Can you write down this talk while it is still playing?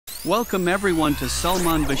Welcome everyone to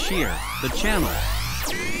Salman Bashir, the channel.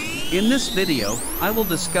 In this video, I will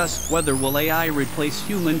discuss whether will AI replace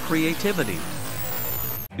human creativity.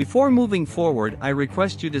 Before moving forward, I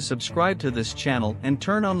request you to subscribe to this channel and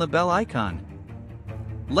turn on the bell icon.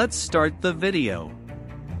 Let's start the video.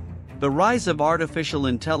 The rise of artificial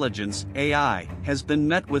intelligence, AI, has been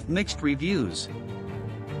met with mixed reviews.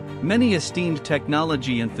 Many esteemed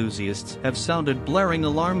technology enthusiasts have sounded blaring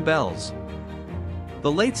alarm bells.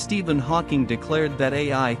 The late Stephen Hawking declared that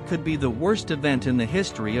AI could be the worst event in the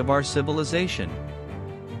history of our civilization.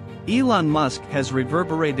 Elon Musk has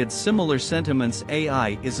reverberated similar sentiments.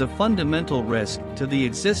 AI is a fundamental risk to the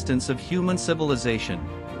existence of human civilization.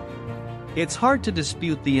 It's hard to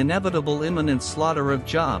dispute the inevitable imminent slaughter of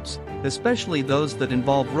jobs, especially those that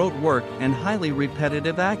involve rote work and highly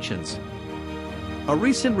repetitive actions. A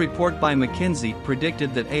recent report by McKinsey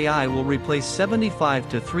predicted that AI will replace 75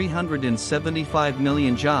 to 375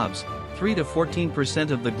 million jobs, 3 to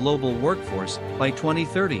 14% of the global workforce, by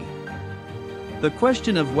 2030. The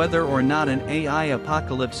question of whether or not an AI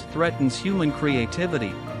apocalypse threatens human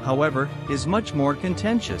creativity, however, is much more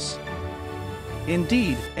contentious.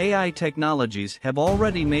 Indeed, AI technologies have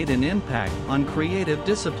already made an impact on creative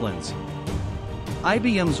disciplines.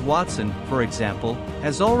 IBM's Watson, for example,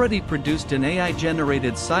 has already produced an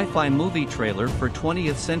AI-generated sci-fi movie trailer for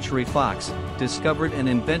 20th Century Fox, discovered and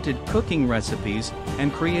invented cooking recipes,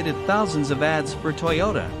 and created thousands of ads for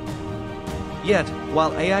Toyota. Yet,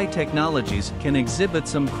 while AI technologies can exhibit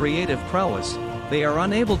some creative prowess, they are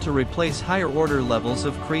unable to replace higher-order levels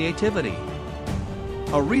of creativity.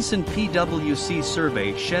 A recent PwC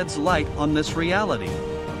survey sheds light on this reality.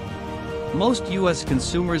 Most U.S.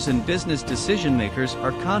 consumers and business decision-makers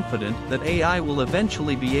are confident that AI will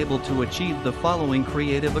eventually be able to achieve the following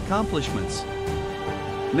creative accomplishments.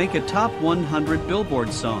 Make a top 100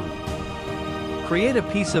 Billboard song. Create a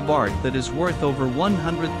piece of art that is worth over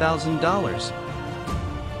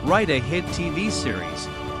 $100,000. Write a hit TV series.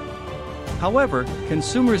 However,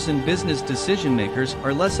 consumers and business decision-makers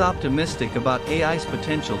are less optimistic about AI's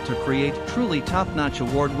potential to create truly top-notch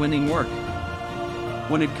award-winning work.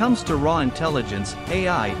 When it comes to raw intelligence,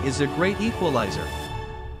 AI is a great equalizer.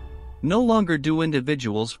 No longer do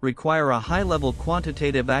individuals require a high-level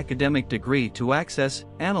quantitative academic degree to access,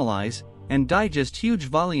 analyze, and digest huge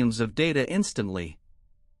volumes of data instantly.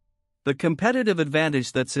 The competitive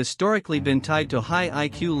advantage that's historically been tied to high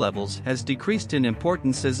IQ levels has decreased in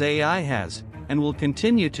importance as AI has, and will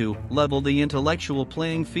continue to, level the intellectual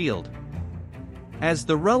playing field. As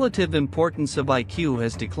the relative importance of IQ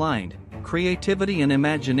has declined, creativity and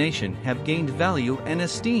imagination have gained value and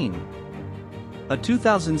esteem. A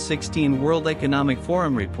 2016 World Economic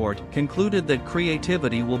Forum report concluded that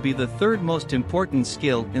creativity will be the third most important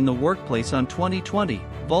skill in the workplace on 2020,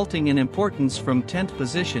 vaulting in importance from 10th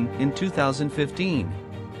position in 2015.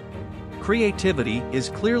 Creativity is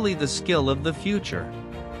clearly the skill of the future.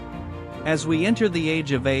 As we enter the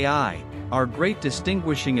age of AI, our great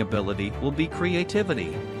distinguishing ability will be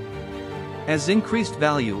creativity. As increased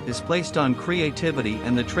value is placed on creativity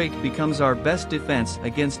and the trait becomes our best defense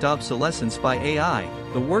against obsolescence by AI,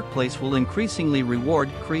 the workplace will increasingly reward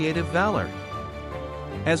creative valor.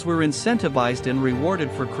 As we're incentivized and rewarded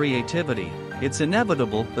for creativity, it's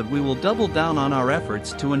inevitable that we will double down on our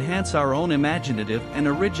efforts to enhance our own imaginative and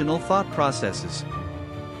original thought processes.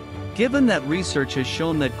 Given that research has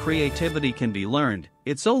shown that creativity can be learned,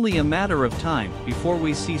 it's only a matter of time before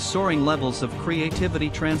we see soaring levels of creativity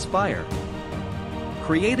transpire.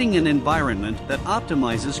 Creating an environment that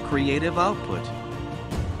optimizes creative output.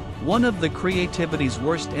 One of the creativity's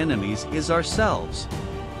worst enemies is ourselves.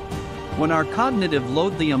 When our cognitive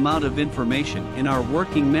load, the amount of information in our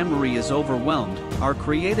working memory is overwhelmed, our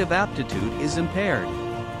creative aptitude is impaired.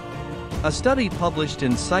 A study published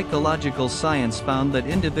in Psychological Science found that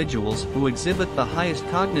individuals who exhibit the highest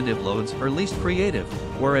cognitive loads are least creative,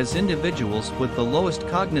 whereas individuals with the lowest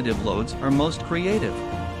cognitive loads are most creative.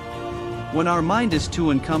 When our mind is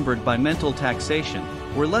too encumbered by mental taxation,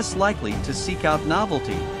 we're less likely to seek out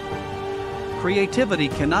novelty. Creativity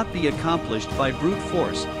cannot be accomplished by brute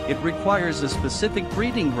force, it requires a specific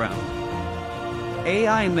breeding ground.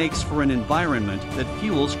 AI makes for an environment that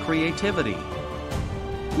fuels creativity.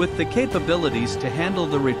 With the capabilities to handle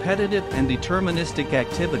the repetitive and deterministic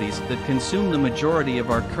activities that consume the majority of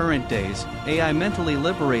our current days, AI mentally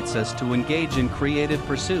liberates us to engage in creative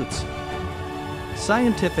pursuits.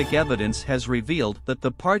 Scientific evidence has revealed that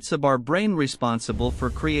the parts of our brain responsible for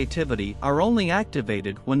creativity are only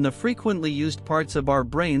activated when the frequently used parts of our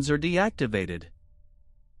brains are deactivated.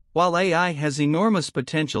 While AI has enormous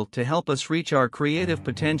potential to help us reach our creative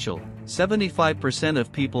potential, 75%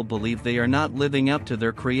 of people believe they are not living up to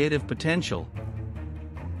their creative potential.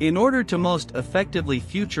 In order to most effectively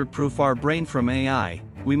future-proof our brain from AI,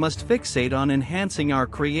 we must fixate on enhancing our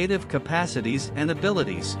creative capacities and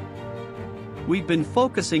abilities. We've been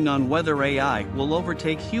focusing on whether AI will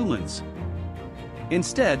overtake humans.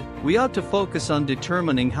 Instead, we ought to focus on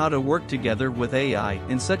determining how to work together with AI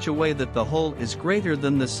in such a way that the whole is greater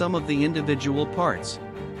than the sum of the individual parts.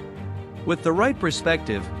 With the right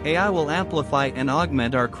perspective, AI will amplify and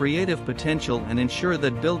augment our creative potential and ensure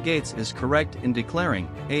that Bill Gates is correct in declaring,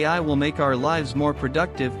 AI will make our lives more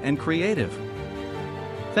productive and creative.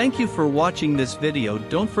 Thank you for watching this video.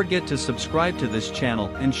 Don't forget to subscribe to this channel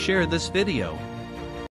and share this video.